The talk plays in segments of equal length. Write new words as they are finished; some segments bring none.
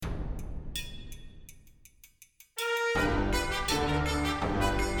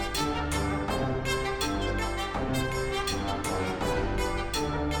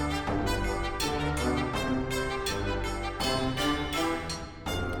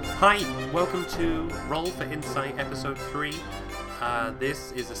Hi, welcome to Roll for Insight Episode 3.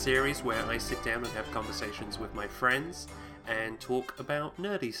 This is a series where I sit down and have conversations with my friends and talk about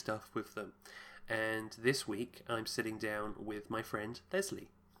nerdy stuff with them. And this week I'm sitting down with my friend Leslie.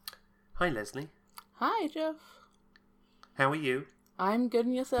 Hi Leslie. Hi Jeff. How are you? I'm good,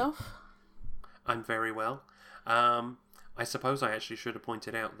 and yourself? I'm very well. I suppose I actually should have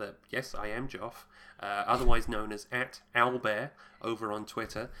pointed out that, yes, I am Joff, otherwise known as @owlbear over on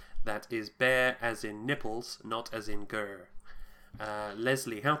Twitter. That is bear as in nipples, not as in grr.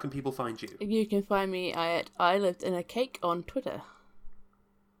 Leslie, how can people find you? You can find me at I Lived in a Cake on Twitter.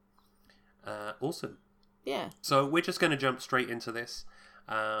 Awesome. Yeah. So we're just going to jump straight into this.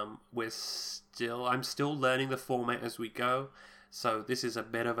 I'm still learning the format as we go. So this is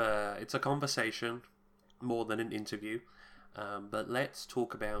it's a conversation more than an interview. But let's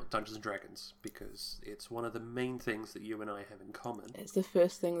talk about Dungeons & Dragons, because it's one of the main things that you and I have in common. It's the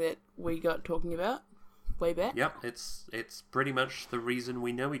first thing that we got talking about way back. Yep, it's pretty much the reason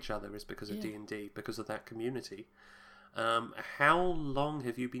we know each other is because of D&D, because of that community. How long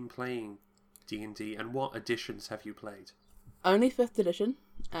have you been playing D&D, and what editions have you played? Only 5th edition.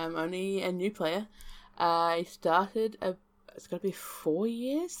 Only a new player. I started, it's got to be 3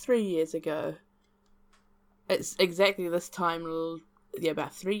 years ago. It's exactly this time,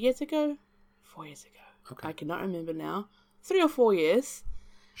 about 3 years ago? 4 years ago. Okay. I cannot remember now. 3 or 4 years.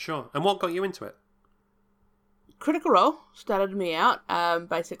 Sure. And what got you into it? Critical Role started me out.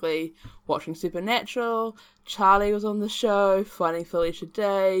 Basically watching Supernatural. Charlie was on the show. Finding Felicia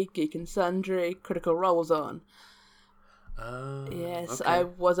Day. Geek and Sundry. Critical Role was on. Yes, okay. I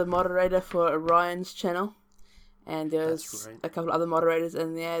was a moderator for Orion's channel. And there was a couple of other moderators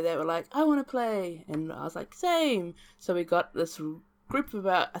in there that were like, I want to play. And I was like, same. So we got this group of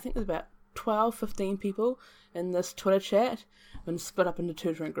I think there's about 12, 15 people in this Twitter chat and split up into 2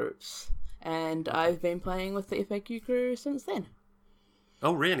 different groups. And I've been playing with the FAQ crew since then.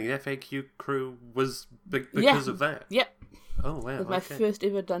 Oh, really? The FAQ crew was because of that? Yep. Oh, wow. It was my first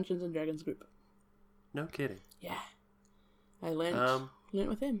ever Dungeons & Dragons group. No kidding. Yeah. I learnt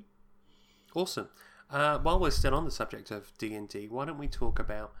with them. Awesome. While we're still on the subject of D&D, why don't we talk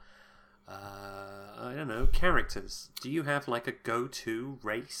about, characters? Do you have like a go-to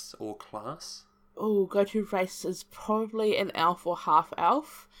race or class? Oh, go-to race is probably an elf or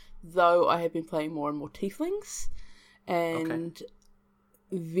half-elf, though I have been playing more and more tieflings. And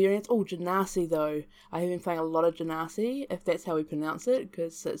variants... Oh, Genasi, though. I have been playing a lot of Genasi, if that's how we pronounce it,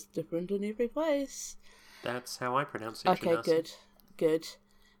 because it's different in every place. That's how I pronounce it, Okay, Genasi. good.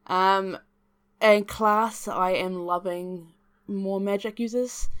 And class, I am loving more magic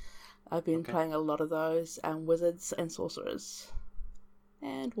users. I've been playing a lot of those, and wizards and sorcerers.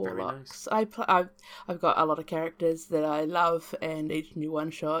 And warlocks. Very nice. I've got a lot of characters that I love, and each new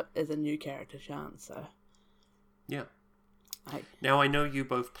one-shot is a new character chance, so... Yeah. Now, I know you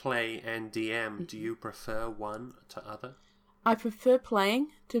both play and DM. Do you prefer one to other? I prefer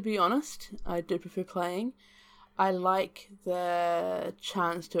playing, to be honest. I do prefer playing. I like the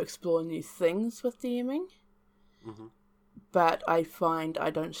chance to explore new things with DMing. Mm-hmm. But I find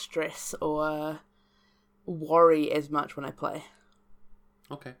I don't stress or worry as much when I play.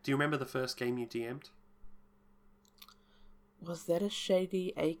 Okay. Do you remember the first game you DM'd? Was that a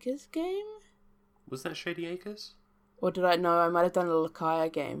Shady Acres game? Was that Shady Acres? Or did I know I might have done a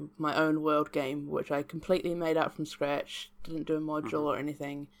Lakaya game, my own world game, which I completely made up from scratch, didn't do a module or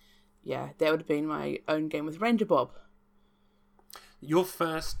anything. Yeah, that would have been my own game with Ranger Bob. Your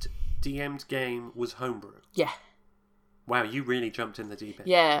first DM'd game was Homebrew? Yeah. Wow, you really jumped in the deep end.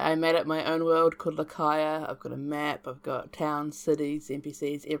 Yeah, I made up my own world called Lakaya. I've got a map, I've got towns, cities,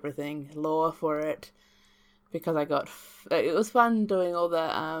 NPCs, everything, lore for it. Because it was fun doing all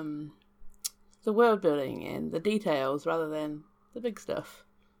the world building and the details rather than the big stuff.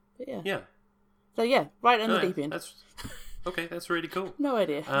 But yeah. Yeah. So yeah, right in the deep end. Okay, that's really cool. No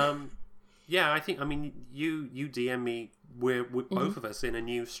idea. Yeah, you DM me, we're both of us in a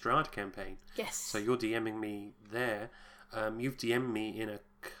new Strahd campaign. Yes. So you're DMing me there. You've DM'd me in a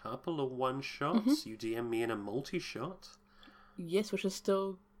couple of one-shots. Mm-hmm. You DM me in a multi-shot. Yes, which is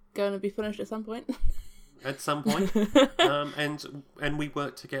still going to be finished at some point. At some point. And we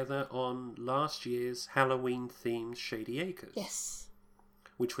worked together on last year's Halloween-themed Shady Acres. Yes.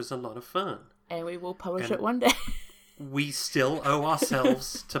 Which was a lot of fun. And we will publish it one day. We still owe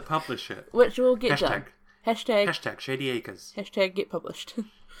ourselves to publish it. Which will get done. Hashtag Shady Acres. Hashtag get published.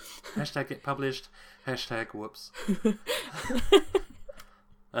 Hashtag get published. Hashtag whoops.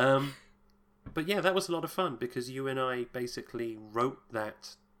 But yeah, that was a lot of fun because you and I basically wrote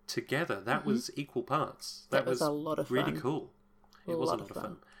that together. That was equal parts. That was a lot of fun. Really cool. It was a lot of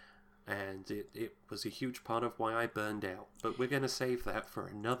fun. and it was a huge part of why I burned out. But we're going to save that for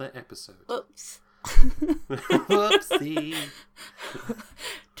another episode. Oops. Whoopsie.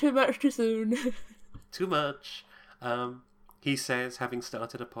 Too much too soon. Too much. He says, having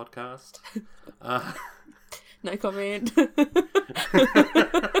started a podcast. No comment.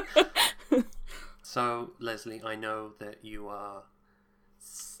 So, Leslie, I know that you are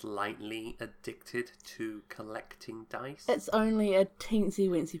slightly addicted to collecting dice. It's only a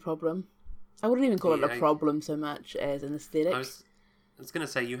teensy-weensy problem. I wouldn't even call it a problem so much as an aesthetic. I was going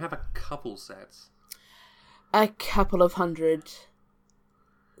to say, you have a couple sets. A couple of 100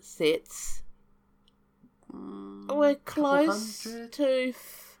 sets. We're close to...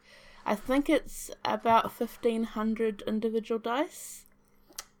 I think it's about 1,500 individual dice.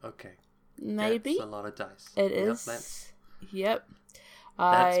 Okay. Maybe. That's a lot of dice. It is. Yep.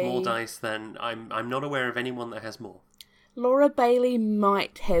 That's more dice than... I'm not aware of anyone that has more. Laura Bailey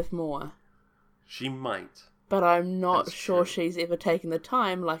might have more. She might. But I'm not sure she's ever taken the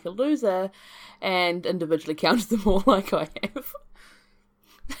time, like a loser, and individually counted them all like I have.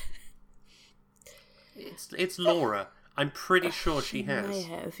 It's Laura. I'm pretty sure she has. May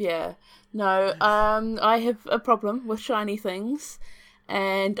have, yeah. No, I have a problem with shiny things,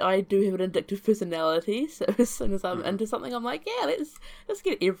 and I do have an addictive personality, so as soon as I'm into something, I'm like, yeah, let's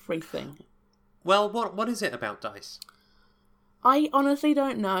get everything. Well, what is it about dice? I honestly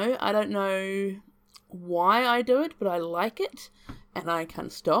don't know. I don't know why I do it, but I like it, and I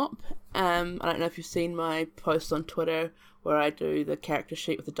can't stop. I don't know if you've seen my post on Twitter where I do the character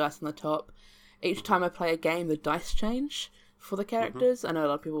sheet with the dice on the top. Each time I play a game, the dice change for the characters. I know a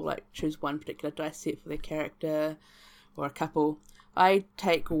lot of people like choose one particular dice set for their character, or a couple. I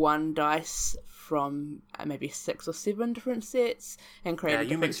take one dice from maybe 6 or 7 different sets and create a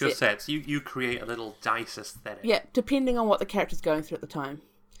different you mix your set. sets. You create a little dice aesthetic. Yeah, depending on what the character's going through at the time.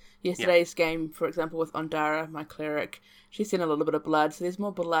 Yesterday's game, for example, with Ondara, my cleric, she's seen a little bit of blood, so there's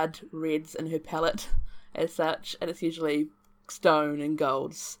more blood reds in her palette as such, and it's usually stone and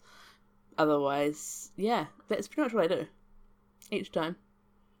golds. Otherwise, yeah, that's pretty much what I do each time.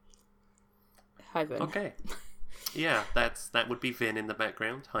 Hi, Vin. Okay. Yeah, that would be Vin in the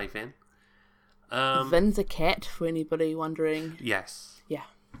background. Hi, Vin. Vin's a cat, for anybody wondering. Yes. Yeah.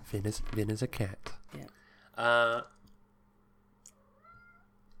 Vin is a cat. Yeah.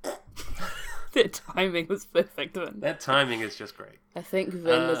 That timing was perfect, Vin. That timing is just great. I think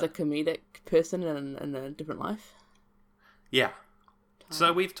Vin is a comedic person in a different life. Yeah.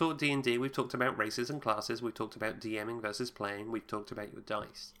 So we've talked D&D, we've talked about races and classes, we've talked about DMing versus playing, we've talked about your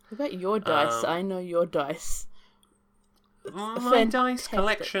dice. What about your dice? I know your dice. My dice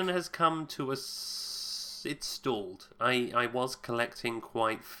collection has come to it's stalled. I was collecting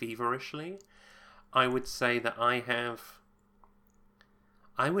quite feverishly. I would say that I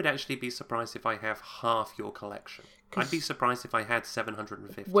would actually be surprised if I have half your collection. I'd be surprised if I had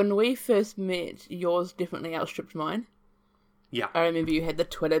 750. When we first met, yours definitely outstripped mine. Yeah. I remember you had the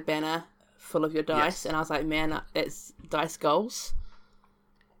Twitter banner full of your dice, and I was like, man, that's dice goals.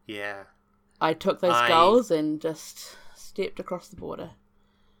 Yeah. I took those goals and just stepped across the border.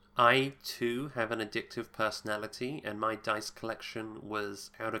 I, too, have an addictive personality, and my dice collection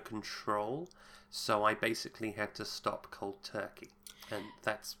was out of control, so I basically had to stop cold turkey. And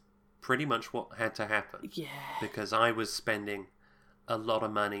that's pretty much what had to happen. Yeah. Because I was spending a lot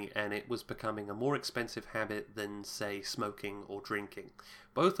of money, and it was becoming a more expensive habit than, say, smoking or drinking.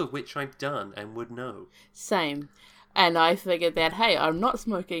 Both of which I've done and would know. Same. And I figured that, hey, I'm not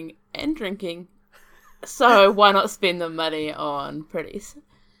smoking and drinking, so why not spend the money on pretties?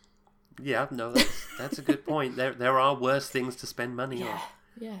 Yeah, no, that's a good point. There are worse things to spend money on.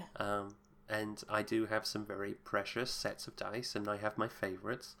 Yeah. And I do have some very precious sets of dice, and I have my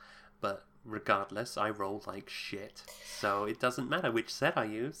favourites, but regardless, I roll like shit. So it doesn't matter which set I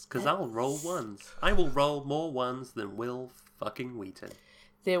use, because I'll roll ones. I will roll more ones than Will fucking Wheaton.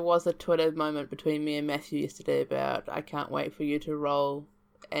 There was a Twitter moment between me and Matthew yesterday about, I can't wait for you to roll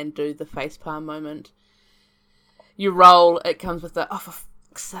and do the facepalm moment. You roll, it comes with the, oh, for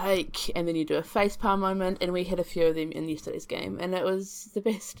fuck's sake, and then you do a facepalm moment, and we had a few of them in yesterday's game, and it was the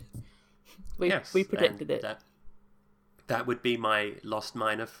best. We predicted it. That would be my Lost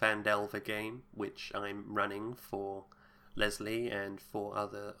Mine of Phandelver game, which I'm running for Leslie and for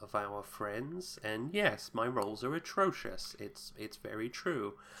other of our friends. And yes, my rolls are atrocious. It's very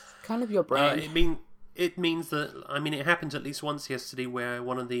true. Kind of your brand. It means that it happened at least once yesterday where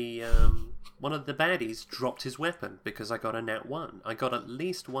one of the baddies dropped his weapon because I got a nat 1. I got at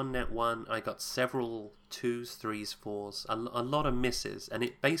least one nat 1. I got several 2s, 3s, 4s, a lot of misses, and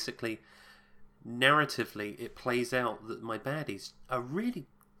it basically, narratively, it plays out that my baddies are really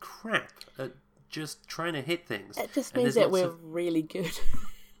crap at just trying to hit things. It just means that we're really good.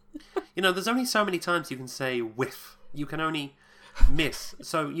 There's only so many times you can say whiff. You can only miss.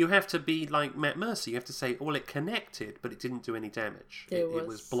 So you have to be like Matt Mercer. You have to say, well, it connected, but it didn't do any damage. It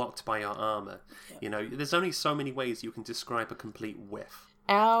was blocked by our armor. Yep. There's only so many ways you can describe a complete whiff.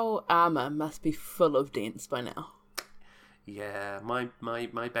 Our armor must be full of dents by now. Yeah, my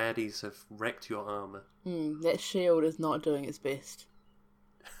baddies have wrecked your armor. That shield is not doing its best.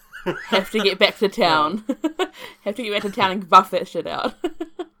 Have to get back to town. Have to get back to town and buff that shit out.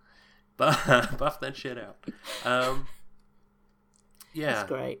 Buff that shit out. Yeah. That's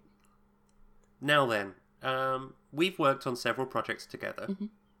great. Now then, we've worked on several projects together. Mm-hmm.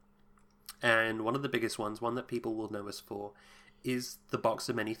 And one of the biggest ones, one that people will know us for, is the Box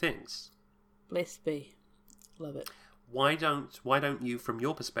of Many Things. Blessed be. Love it. Why don't you, from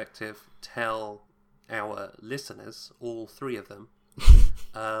your perspective, tell our listeners, all three of them,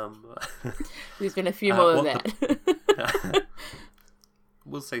 there's been a few more than that.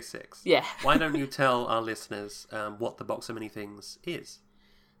 We'll say 6. Yeah. Why don't you tell our listeners what the Box of Many Things is?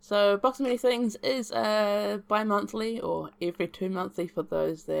 So, Box of Many Things is bi-monthly, or every 2 monthly for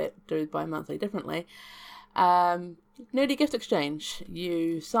those that do bi-monthly differently. Nerdy gift exchange.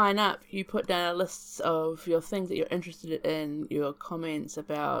 You sign up, you put down a list of your things that you're interested in, your comments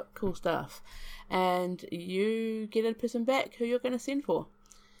about cool stuff, and you get a person back who you're going to send for.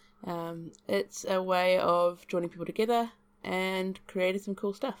 It's a way of joining people together and creating some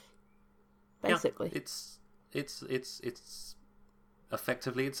cool stuff. Basically, yeah, it's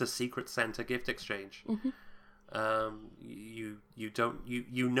effectively it's a Secret Santa gift exchange. Mm-hmm.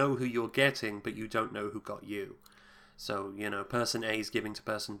 You know who you're getting, but you don't know who got you. So, person A is giving to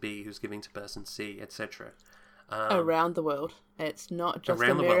person B, who's giving to person C, etc. Around the world. It's not just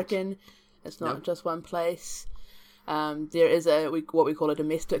American. It's not just one place. There is what we call a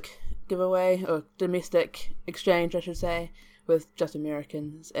domestic giveaway, or domestic exchange, I should say, with just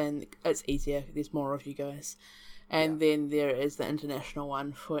Americans, and it's easier. There's more of you guys. And then there is the international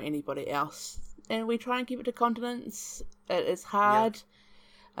one for anybody else. And we try and keep it to continents. It is hard.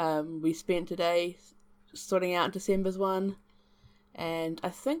 Yeah. We spent today sorting out December's one, and I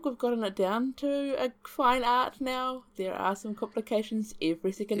think we've gotten it down to a fine art now. There are some complications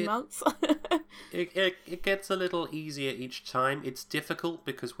every second month. It gets a little easier each time. It's difficult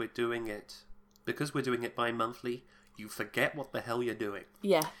because we're doing it bi-monthly. You forget what the hell you're doing.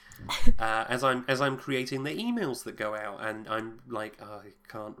 Yeah. As I'm creating the emails that go out, and I'm like, oh, I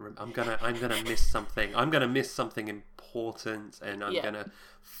can't. I'm gonna miss something. I'm gonna miss something important, and I'm gonna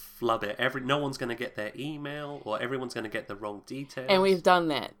flub it. No one's gonna get their email, or everyone's gonna get the wrong details. And we've done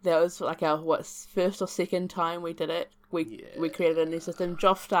that. That was like our first or second time we did it. We created a new system.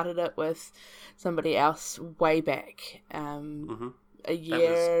 Joff started it with somebody else way back. A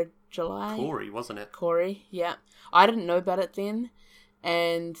year, July. Corey, wasn't it? Corey, yeah. I didn't know about it then,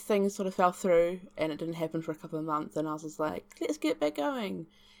 and things sort of fell through, and it didn't happen for a couple of months, and I was just like, let's get back going.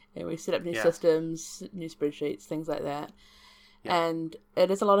 And we set up new systems, new spreadsheets, things like that. Yeah. And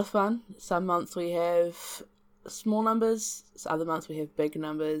it is a lot of fun. Some months we have small numbers, other months we have big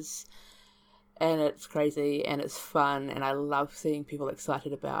numbers, and it's crazy, and it's fun, and I love seeing people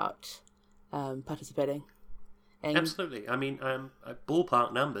excited about participating. And absolutely. I mean,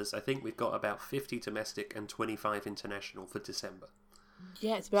 ballpark numbers, I think we've got about 50 domestic and 25 international for December.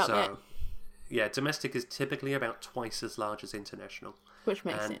 Yeah, it's about that. Yeah, domestic is typically about twice as large as international. Which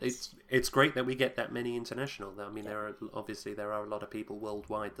makes sense. It's great that we get that many international. I mean, there are a lot of people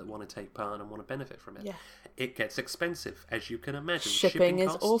worldwide that want to take part and want to benefit from it. Yeah. It gets expensive, as you can imagine. Shipping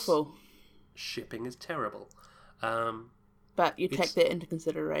is awful. Shipping is terrible. But you take that into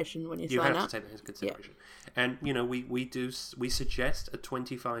consideration when you sign up. You have to take that into consideration. Yeah. And, we suggest a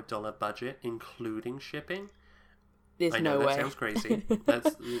 $25 budget, including shipping. There's no way. That sounds crazy.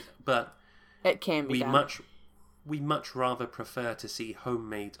 But it can be done. We much rather prefer to see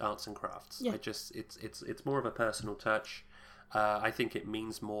homemade arts and crafts. Yeah. It's more of a personal touch. I think it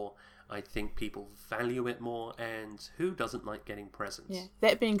means more. I think people value it more, and who doesn't like getting presents? Yeah.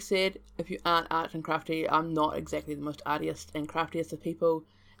 That being said, if you aren't art and crafty, I'm not exactly the most artiest and craftiest of people.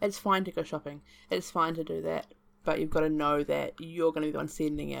 It's fine to go shopping. It's fine to do that, but you've got to know that you're going to be the one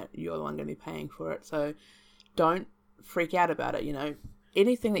sending it. You're the one going to be paying for it. So don't freak out about it.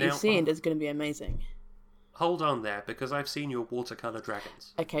 Anything that you send is going to be amazing. Hold on there, because I've seen your watercolor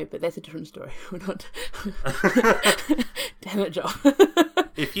dragons. Okay, but that's a different story. We're not. Damn it, Joe.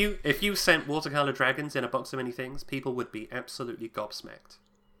 If you sent watercolor dragons in a box of many things, people would be absolutely gobsmacked.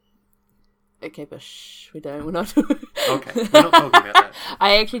 Okay, but shh, we're not. Okay, we're not talking about that.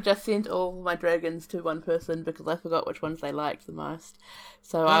 I actually just sent all my dragons to one person because I forgot which ones they liked the most.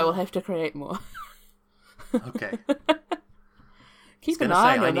 So I will have to create more. Okay. Keep an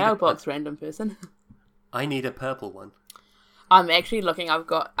eye on your mailbox, random person. I need a purple one. I'm actually looking.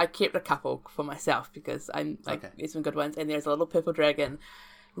 I kept a couple for myself because there's some good ones, and there's a little purple dragon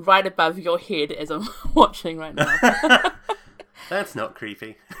right above your head as I'm watching right now. That's not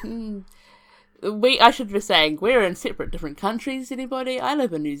creepy. I should be saying we're in separate different countries. Anybody? I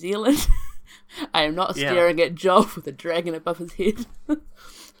live in New Zealand. I am not staring at Joel with a dragon above his head.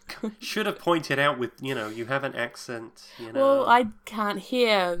 Should have pointed out with you have an accent. Well, I can't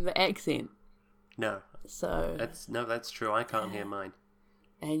hear the accent. No. So that's true. I can't hear mine.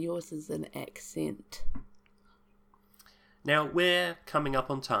 And yours is an accent. Now we're coming up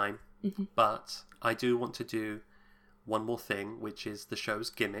on time, but I do want to do one more thing, which is the show's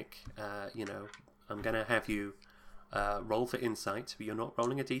gimmick. I'm going to have you roll for insight. You're not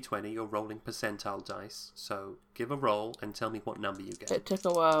rolling a d20, you're rolling percentile dice. So give a roll and tell me what number you get. It took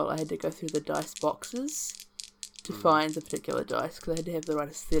a while. I had to go through the dice boxes to find the particular dice because I had to have the right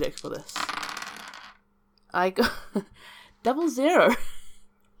aesthetic for this. I got 00.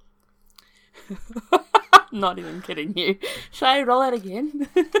 Not even kidding you. Should I roll that again?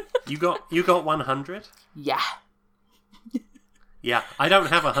 You got 100? Yeah. Yeah, I don't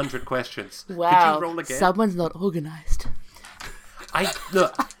have 100 questions. Wow. Could you roll again? Someone's not organised.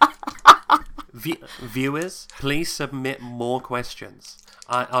 Look. Viewers, please submit more questions.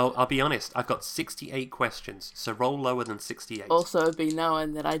 I'll be honest, I've got 68 questions, so roll lower than 68. Also be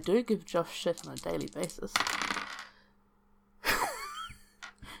known that I do give Josh shit on a daily basis.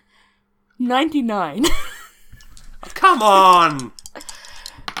 99. Oh, come on!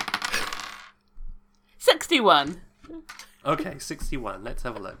 61. Okay, 61. Let's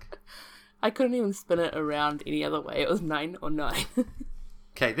have a look. I couldn't even spin it around any other way. It was 9 or 9.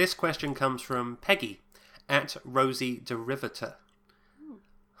 Okay, this question comes from Peggy at Rosie Derivator.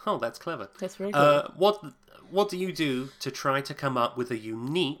 Oh, that's clever. That's very good. What do you do to try to come up with a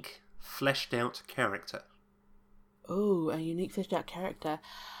unique, fleshed out character? Oh, a unique fleshed out character.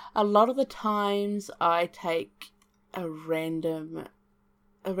 A lot of the times I take a random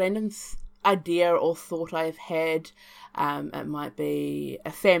idea or thought I've had. It might be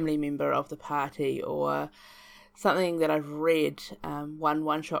a family member of the party or something that I've read.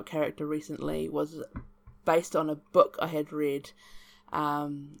 One-shot character recently was based on a book I had read.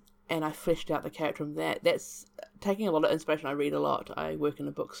 And I fleshed out the character from that. That's taking a lot of inspiration. I read a lot. I work in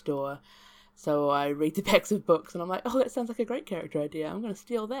a bookstore, so I read the backs of books, and I'm like, oh, that sounds like a great character idea. I'm going to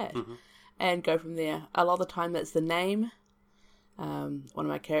steal that and go from there. A lot of the time, that's the name. One of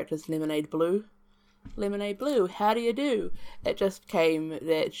my characters, Lemonade Blue. Lemonade Blue, how do you do? It just came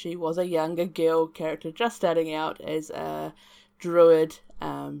that she was a younger girl character just starting out as a druid.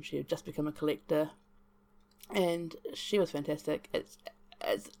 She had just become a collector. And she was fantastic. It's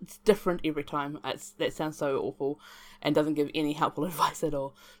different every time. That sounds so awful and doesn't give any helpful advice at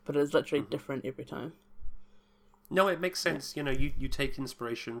all. But it's literally different every time. No, it makes sense. Yeah. You take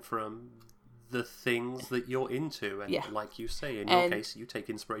inspiration from the things that you're into. And like you say, in your case, you take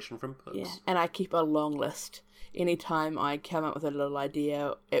inspiration from books. Yeah, and I keep a long list. Anytime I come up with a little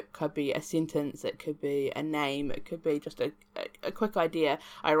idea, it could be a sentence, it could be a name, it could be just a quick idea.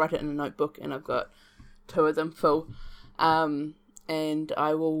 I write it in a notebook and I've got 2 of them full, and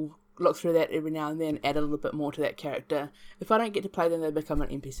I will look through that every now and then, add a little bit more to that character. If I don't get to play them, they become an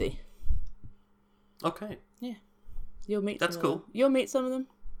NPC. Okay. Yeah, you'll meet. That's cool. You'll meet some of them.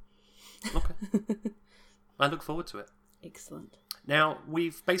 Okay. I look forward to it. Excellent. Now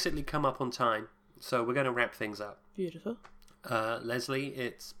we've basically come up on time, so we're going to wrap things up. Beautiful. Leslie,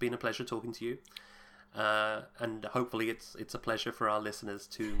 it's been a pleasure talking to you, and hopefully it's a pleasure for our listeners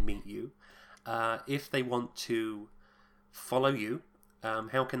to meet you. If they want to follow you,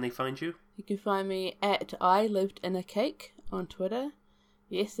 how can they find you? You can find me at I Lived in a Cake on Twitter.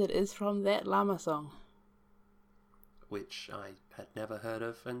 Yes, it is from that llama song. Which I had never heard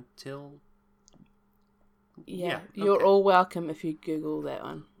of until... Yeah, you're all welcome if you Google that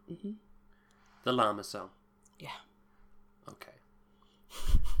one. Mm-hmm. The llama song? Yeah. Okay.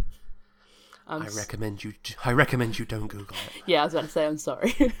 I recommend you don't Google it. Yeah, I was about to say I'm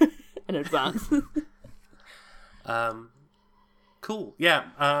sorry in advance. Cool.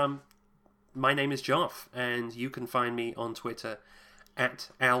 Yeah. My name is Joff, and you can find me on Twitter at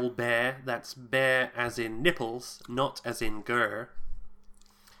 @owlbear. That's bear as in nipples, not as in grr.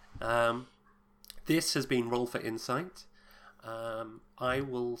 This has been Roll for Insight. I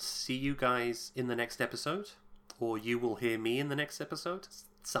will see you guys in the next episode, or you will hear me in the next episode.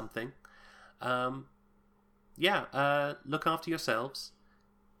 Something. Look after yourselves.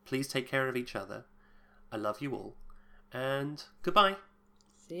 Please take care of each other. I love you all. And goodbye.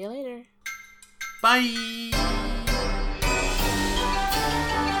 See you later. Bye.